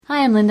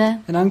Hi, I'm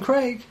Linda. And I'm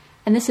Craig.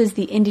 And this is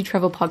the Indie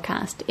Travel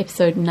Podcast,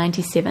 episode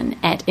 97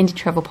 at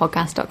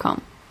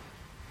indietravelpodcast.com.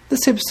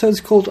 This episode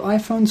is called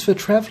iPhones for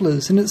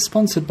Travellers and it's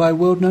sponsored by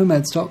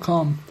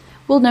worldnomads.com.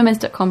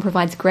 Worldnomads.com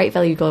provides great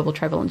value global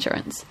travel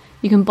insurance.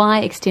 You can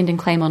buy, extend and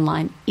claim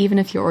online, even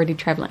if you're already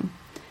travelling.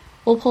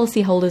 All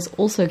policyholders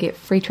also get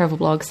free travel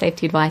blogs,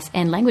 safety advice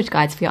and language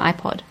guides for your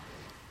iPod.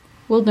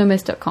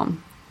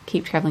 Worldnomads.com.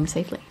 Keep travelling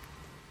safely.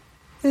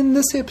 In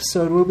this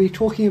episode, we'll be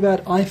talking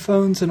about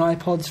iPhones and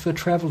iPods for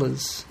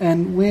travellers,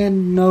 and we're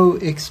no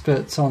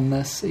experts on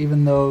this,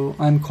 even though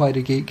I'm quite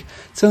a geek.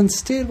 So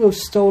instead, we've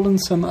stolen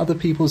some other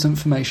people's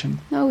information.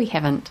 No, we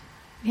haven't.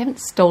 We haven't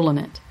stolen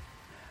it.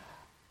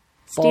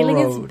 Stealing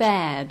is Borrowed.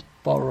 bad.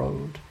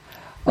 Borrowed.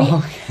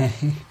 Okay.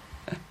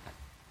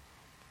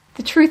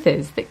 The truth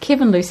is that Kev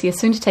and Lucy are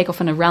soon to take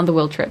off on a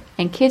round-the-world trip,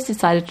 and Kev's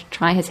decided to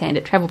try his hand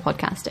at travel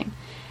podcasting.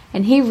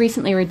 And he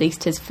recently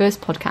released his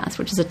first podcast,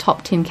 which is a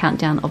top 10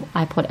 countdown of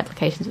iPod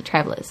applications for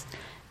travellers.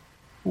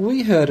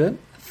 We heard it,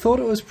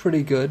 thought it was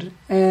pretty good,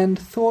 and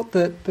thought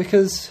that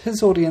because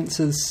his audience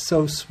is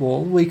so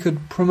small, we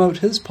could promote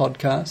his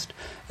podcast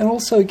and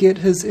also get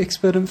his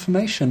expert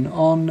information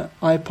on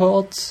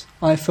iPods,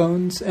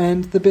 iPhones,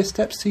 and the best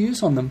apps to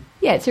use on them.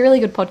 Yeah, it's a really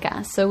good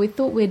podcast, so we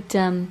thought we'd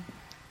play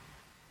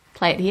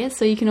it here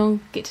so you can all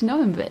get to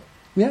know him a bit.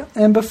 Yeah,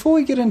 and before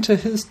we get into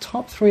his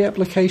top 3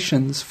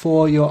 applications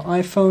for your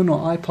iPhone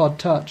or iPod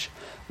Touch,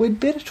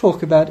 we'd better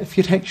talk about if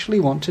you'd actually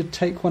want to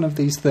take one of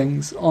these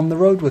things on the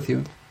road with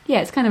you.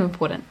 Yeah, it's kind of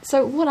important.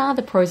 So what are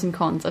the pros and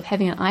cons of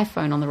having an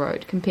iPhone on the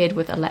road compared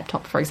with a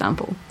laptop, for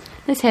example?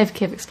 Let's have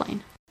Kev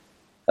explain.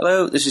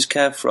 Hello, this is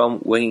Kev from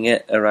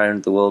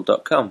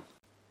wingingitaroundtheworld.com.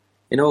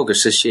 In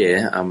August this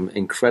year, I'm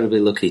incredibly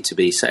lucky to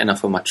be setting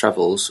off on my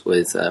travels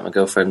with my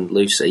girlfriend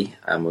Lucy,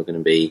 and we're going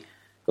to be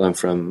going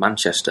from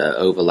Manchester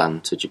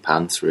overland to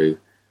Japan through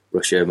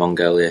Russia,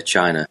 Mongolia,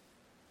 China.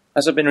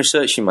 As I've been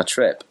researching my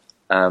trip,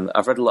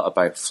 I've read a lot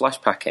about flash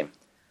packing,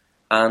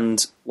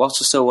 and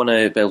whilst I still want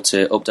to be able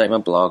to update my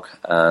blog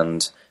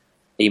and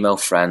email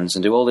friends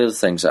and do all the other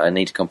things that I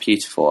need a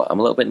computer for, I'm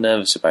a little bit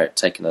nervous about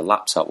taking a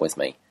laptop with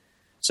me.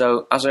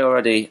 So as I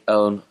already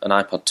own an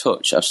iPod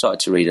Touch, I've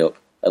started to read up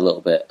a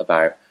little bit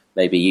about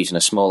maybe using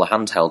a smaller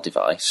handheld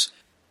device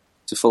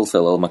to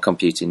fulfill all my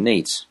computing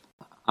needs.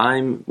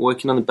 I'm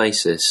working on the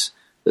basis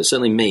that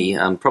certainly me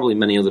and probably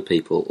many other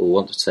people will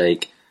want to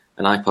take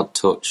an iPod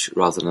Touch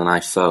rather than an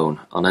iPhone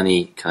on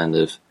any kind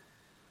of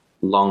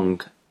long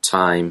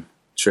time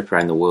trip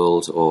around the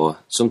world or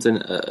something,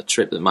 a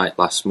trip that might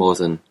last more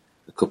than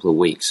a couple of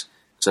weeks.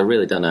 Because I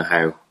really don't know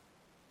how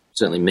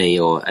certainly me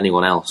or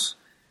anyone else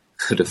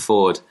could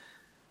afford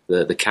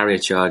the carrier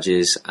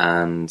charges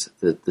and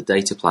the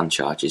data plan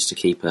charges to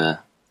keep an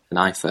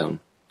iPhone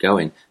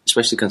going,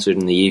 especially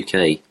considering the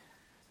UK.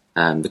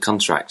 The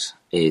contract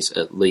is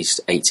at least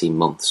 18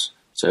 months,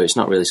 so it's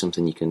not really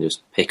something you can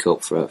just pick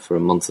up for a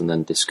month and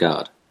then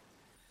discard.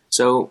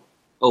 So,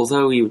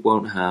 although you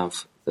won't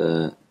have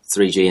the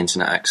 3G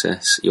internet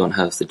access, you won't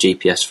have the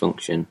GPS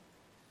function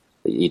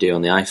that you do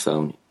on the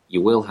iPhone,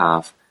 you will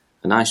have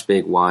a nice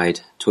big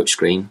wide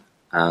touchscreen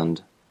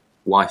and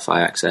Wi-Fi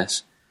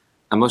access,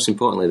 and most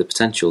importantly the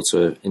potential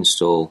to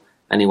install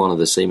any one of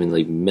the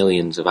seemingly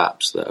millions of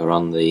apps that are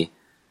on the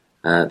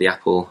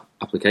Apple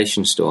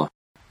application store.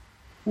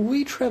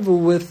 We travel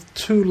with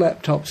 2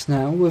 laptops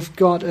now. We've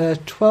got a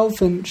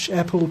 12-inch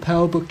Apple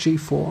PowerBook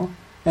G4,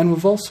 and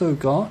we've also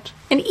got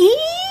An EPC.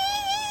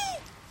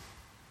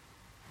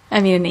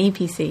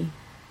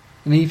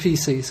 an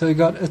EPC. So we've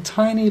got a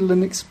tiny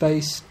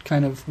Linux-based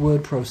kind of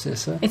word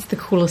processor. It's the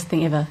coolest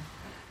thing ever.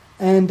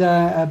 And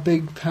a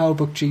big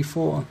PowerBook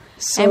G4.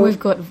 So, And we've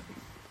got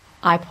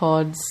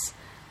iPods,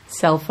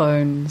 cell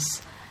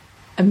phones,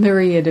 a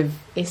myriad of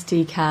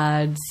SD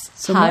cards,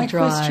 so hard my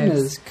drives. question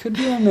is, could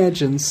you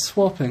imagine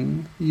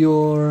swapping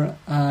your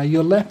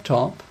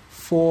laptop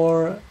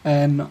for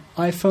an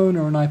iPhone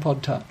or an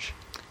iPod Touch?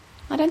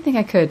 I don't think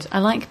I could. I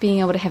like being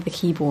able to have the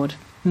keyboard.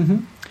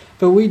 Mm-hmm.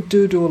 But we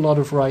do a lot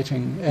of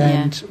writing,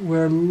 and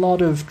where a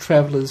lot of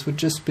travellers would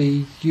just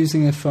be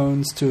using their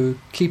phones to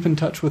keep in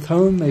touch with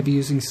home, maybe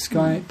using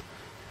Skype,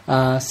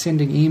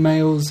 sending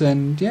emails,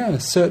 and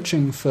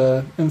searching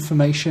for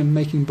information,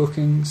 making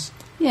bookings.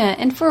 Yeah,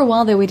 and for a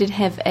while there we did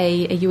have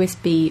a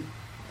USB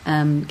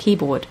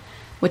keyboard,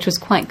 which was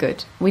quite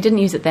good. We didn't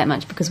use it that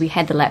much because we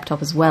had the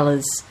laptop as well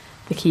as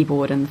the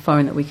keyboard and the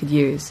phone that we could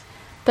use.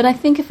 But I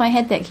think if I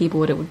had that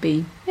keyboard it would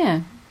be,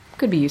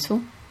 could be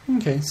useful.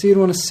 Okay, so you'd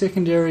want a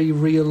secondary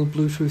real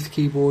Bluetooth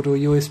keyboard or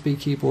USB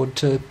keyboard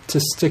to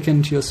stick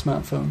into your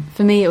smartphone.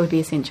 For me it would be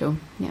essential,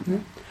 yeah.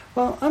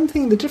 Well, I'm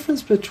thinking the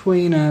difference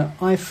between an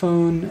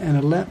iPhone and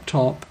a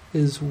laptop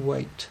is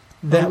weight.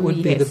 That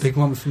would be the big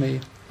one for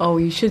me. Oh,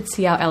 you should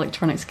see our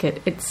electronics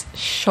kit. It's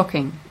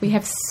shocking. We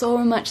have so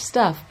much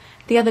stuff.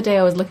 The other day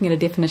I was looking at a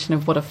definition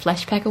of what a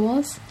flash packer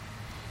was,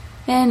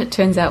 and it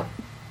turns out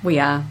we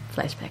are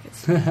flash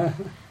packers.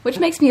 Which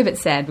makes me a bit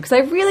sad, because I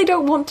really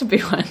don't want to be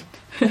one.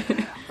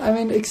 I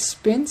mean,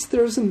 expense,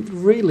 there isn't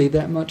really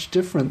that much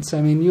difference.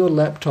 I mean, your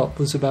laptop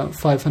was about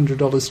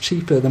 $500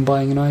 cheaper than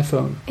buying an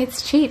iPhone.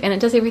 It's cheap and it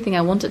does everything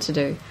I want it to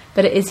do,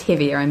 but it is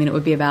heavier. I mean, it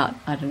would be about,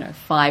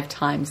 5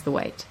 times the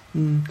weight.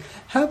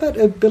 How about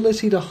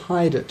ability to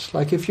hide it?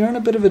 Like, if you're in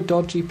a bit of a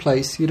dodgy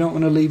place, you don't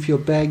want to leave your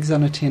bags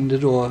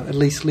unattended or at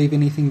least leave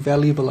anything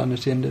valuable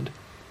unattended.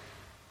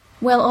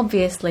 Well,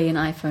 obviously an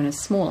iPhone is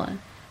smaller,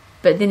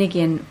 but then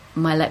again,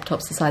 my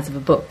laptop's the size of a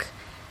book,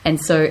 and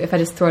so if I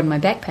just throw it in my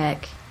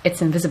backpack,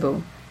 it's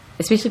invisible,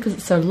 especially because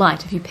it's so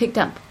light. If you picked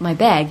up my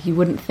bag, you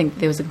wouldn't think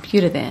there was a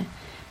computer there.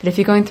 But if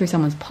you're going through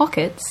someone's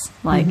pockets,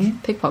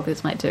 like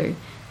pickpockets might do,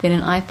 then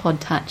an iPod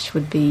Touch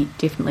would be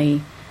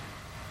definitely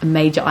a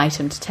major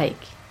item to take.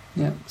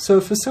 Yeah, so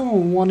for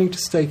someone wanting to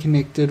stay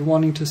connected,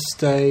 wanting to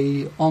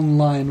stay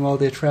online while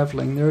they're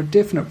travelling, there are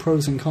definite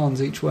pros and cons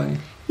each way.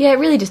 Yeah, it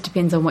really just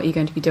depends on what you're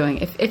going to be doing.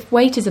 If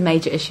weight is a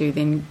major issue,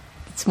 then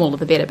the smaller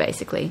the better,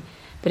 basically.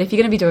 But if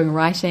you're going to be doing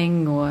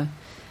writing or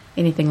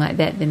anything like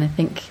that, then I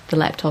think the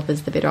laptop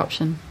is the better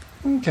option.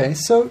 Okay,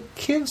 so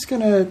Kev's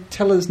going to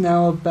tell us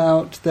now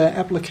about the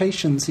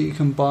applications that you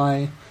can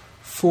buy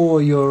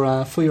for your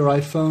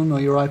iPhone or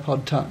your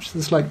iPod Touch.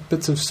 There's like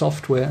bits of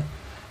software.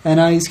 And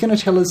he's going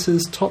to tell us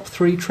his top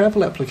 3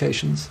 travel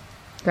applications.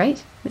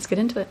 Great, let's get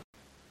into it.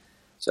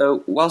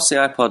 So, whilst the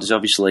iPod is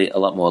obviously a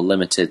lot more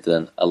limited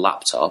than a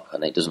laptop,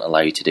 and it doesn't allow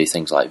you to do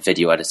things like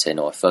video editing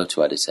or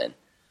photo editing,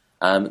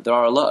 there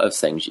are a lot of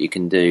things you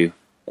can do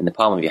in the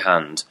palm of your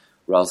hand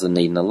rather than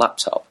needing a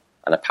laptop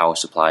and a power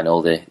supply and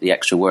all the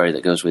extra worry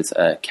that goes with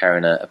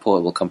carrying a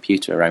portable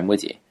computer around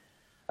with you.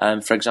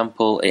 For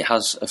example, it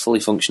has a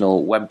fully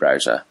functional web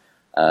browser,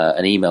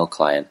 an email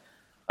client,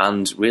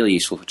 and really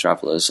useful for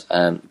travellers,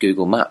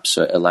 Google Maps,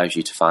 so it allows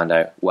you to find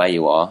out where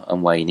you are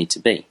and where you need to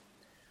be.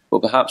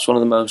 But perhaps one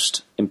of the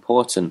most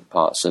important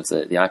parts of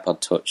the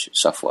iPod Touch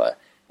software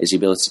is the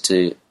ability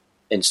to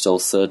install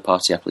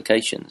third-party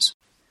applications.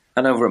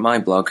 And over at my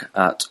blog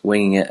at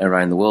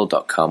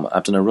wingingitaroundtheworld.com,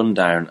 I've done a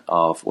rundown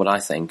of what I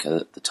think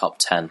are the top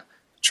 10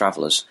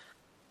 travellers.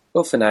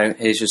 But for now,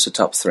 here's just the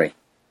top 3.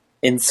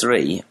 In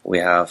 3, we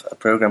have a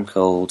program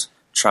called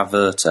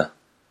Traverter,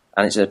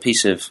 and it's a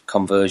piece of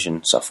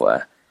conversion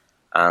software.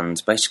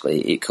 And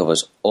basically, it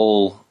covers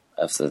all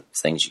of the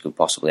things you could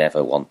possibly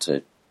ever want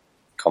to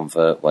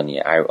convert when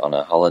you're out on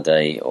a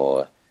holiday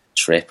or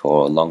trip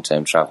or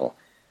long-term travel.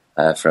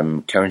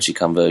 From currency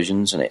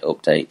conversions, and it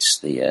updates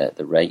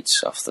the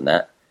rates off the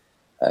net.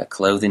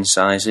 Clothing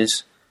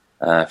sizes,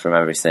 from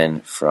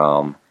everything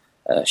from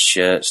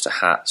shirts to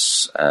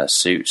hats,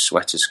 suits,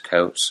 sweaters,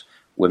 coats,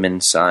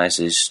 women's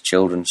sizes,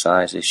 children's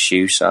sizes,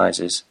 shoe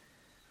sizes.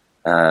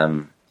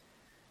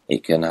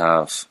 It can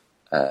have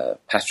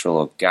petrol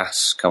or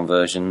gas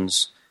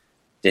conversions,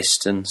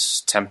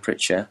 distance,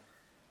 temperature,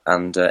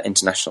 and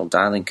international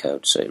dialing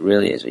code. So it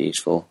really is a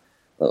useful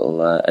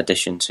little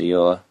addition to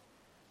your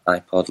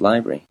iPod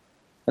library.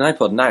 An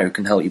iPod now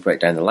can help you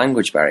break down the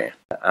language barrier.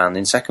 And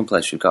in second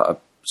place, we've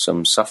got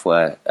some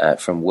software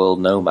from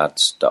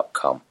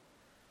worldnomads.com.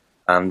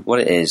 And what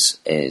it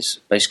is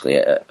basically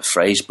a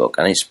phrase book,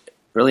 and it's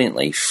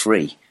brilliantly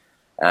free.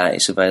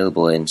 It's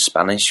available in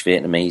Spanish,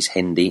 Vietnamese,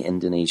 Hindi,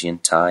 Indonesian,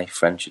 Thai,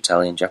 French,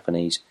 Italian,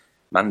 Japanese,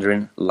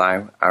 Mandarin,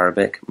 Lao,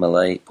 Arabic,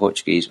 Malay,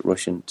 Portuguese,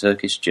 Russian,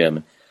 Turkish,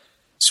 German,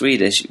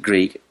 Swedish,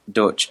 Greek,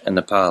 Dutch, and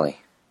Nepali.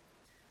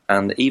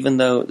 And even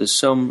though there's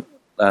some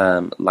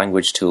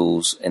language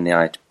tools in the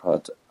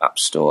iPod App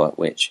Store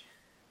which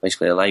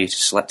basically allow you to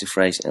select a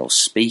phrase and it'll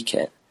speak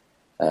it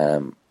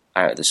out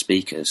of the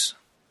speakers,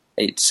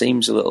 it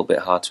seems a little bit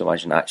hard to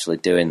imagine actually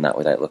doing that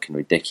without looking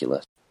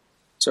ridiculous.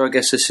 So I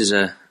guess this is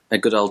a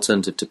good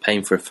alternative to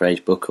paying for a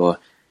phrase book or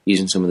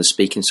using some of the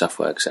speaking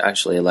software, because it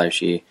actually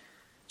allows you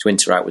to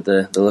interact with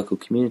the local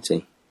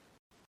community.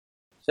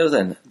 So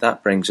then,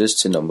 that brings us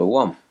to number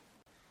 1,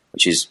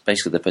 which is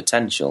basically the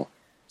potential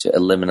to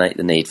eliminate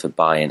the need for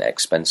buying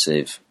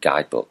expensive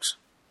guidebooks.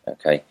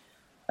 Okay,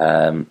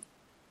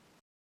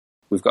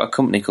 we've got a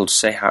company called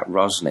Sehat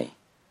Rosny,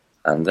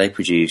 and they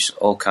produce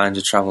all kinds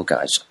of travel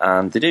guides,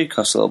 and they do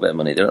cost a little bit of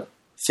money. They're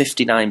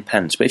 59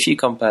 pence, but if you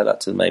compare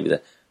that to maybe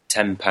the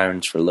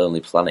 £10 for a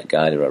Lonely Planet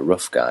guide or a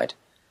Rough guide,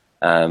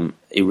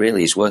 it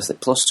really is worth it.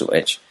 Plus to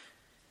which,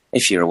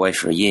 if you're away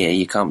for a year,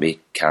 you can't be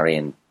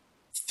carrying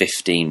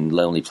 15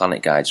 Lonely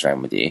Planet guides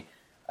around with you,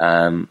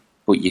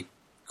 but you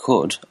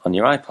could on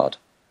your iPod.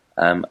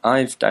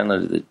 I've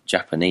downloaded the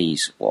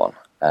Japanese one,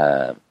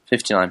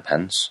 59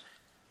 pence,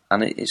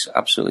 and it is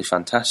absolutely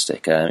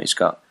fantastic. It's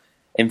got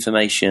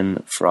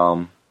information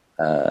from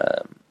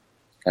kind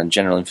of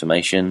general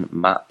information,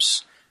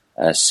 maps,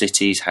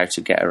 cities, how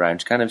to get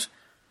around, kind of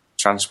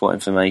transport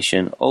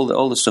information,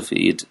 all the stuff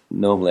that you'd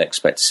normally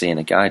expect to see in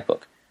a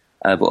guidebook.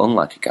 But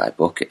unlike a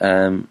guidebook,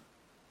 you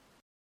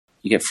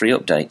get free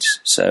updates,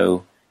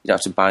 so you don't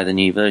have to buy the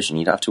new version.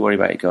 You don't have to worry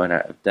about it going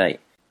out of date.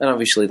 And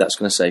obviously that's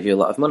going to save you a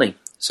lot of money.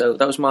 So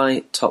that was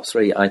my top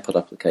 3 iPod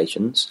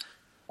applications.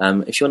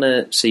 If you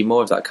want to see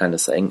more of that kind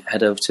of thing,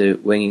 head over to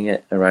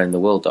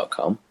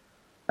wingingitaroundtheworld.com.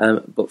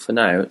 But for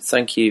now,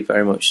 thank you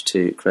very much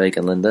to Craig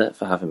and Linda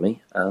for having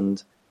me,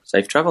 and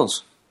safe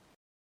travels.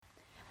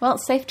 Well,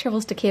 safe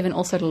travels to Kev and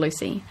also to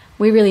Lucy.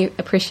 We really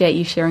appreciate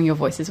you sharing your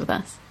voices with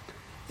us.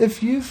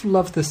 If you've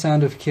loved the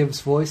sound of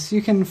Kev's voice,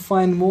 you can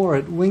find more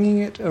at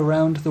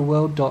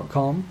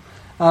wingingitaroundtheworld.com.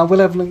 We'll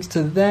have links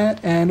to that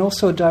and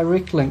also a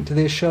direct link to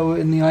their show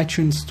in the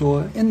iTunes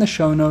store in the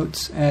show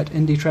notes at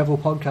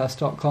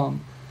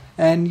indietravelpodcast.com.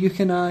 And you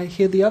can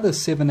hear the other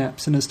 7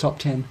 apps in his top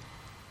 10.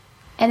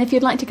 And if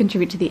you'd like to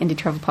contribute to the Indie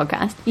Travel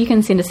Podcast, you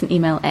can send us an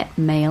email at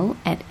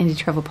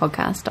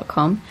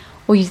mail@indietravelpodcast.com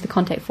or use the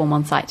contact form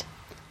on site.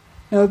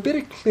 Now, I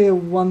better clear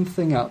one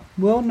thing up.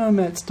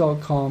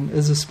 WorldNomads.com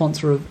is a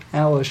sponsor of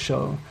our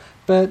show,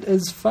 but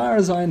as far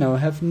as I know,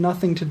 have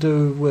nothing to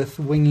do with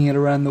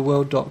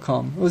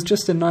wingingitaroundtheworld.com. It was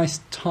just a nice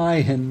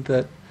tie-in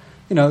that,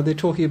 they're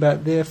talking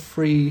about their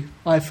free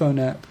iPhone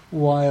app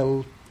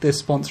while they're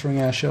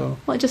sponsoring our show.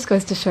 Well, it just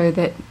goes to show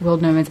that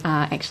World Nomads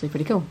are actually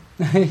pretty cool.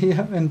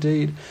 Yeah,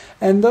 indeed.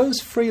 And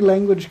those free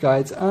language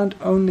guides aren't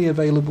only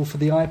available for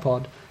the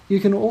iPod.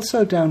 You can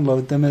also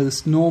download them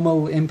as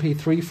normal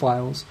MP3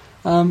 files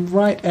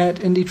right at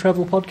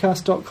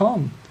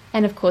indietravelpodcast.com.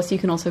 And of course, you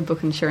can also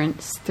book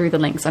insurance through the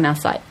links on our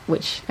site,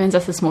 which earns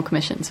us a small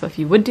commission. So if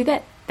you would do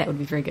that, that would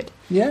be very good.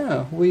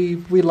 Yeah, we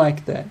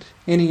like that.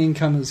 Any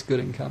income is good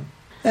income.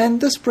 And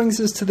this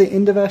brings us to the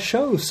end of our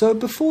show. So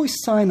before we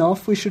sign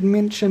off, we should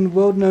mention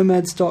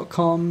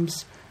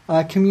worldnomads.com's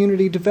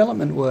community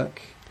development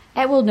work.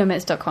 At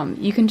worldnomads.com,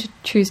 you can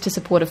choose to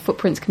support a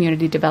Footprints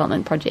community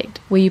development project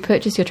where you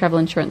purchase your travel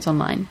insurance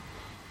online.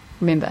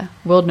 Remember,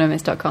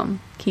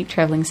 worldnomads.com. Keep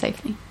travelling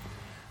safely.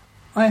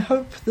 I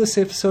hope this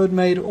episode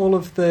made all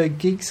of the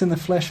geeks and the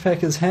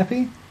Flashpackers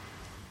happy.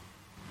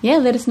 Yeah,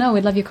 let us know.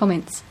 We'd love your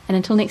comments. And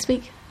until next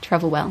week,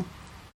 travel well.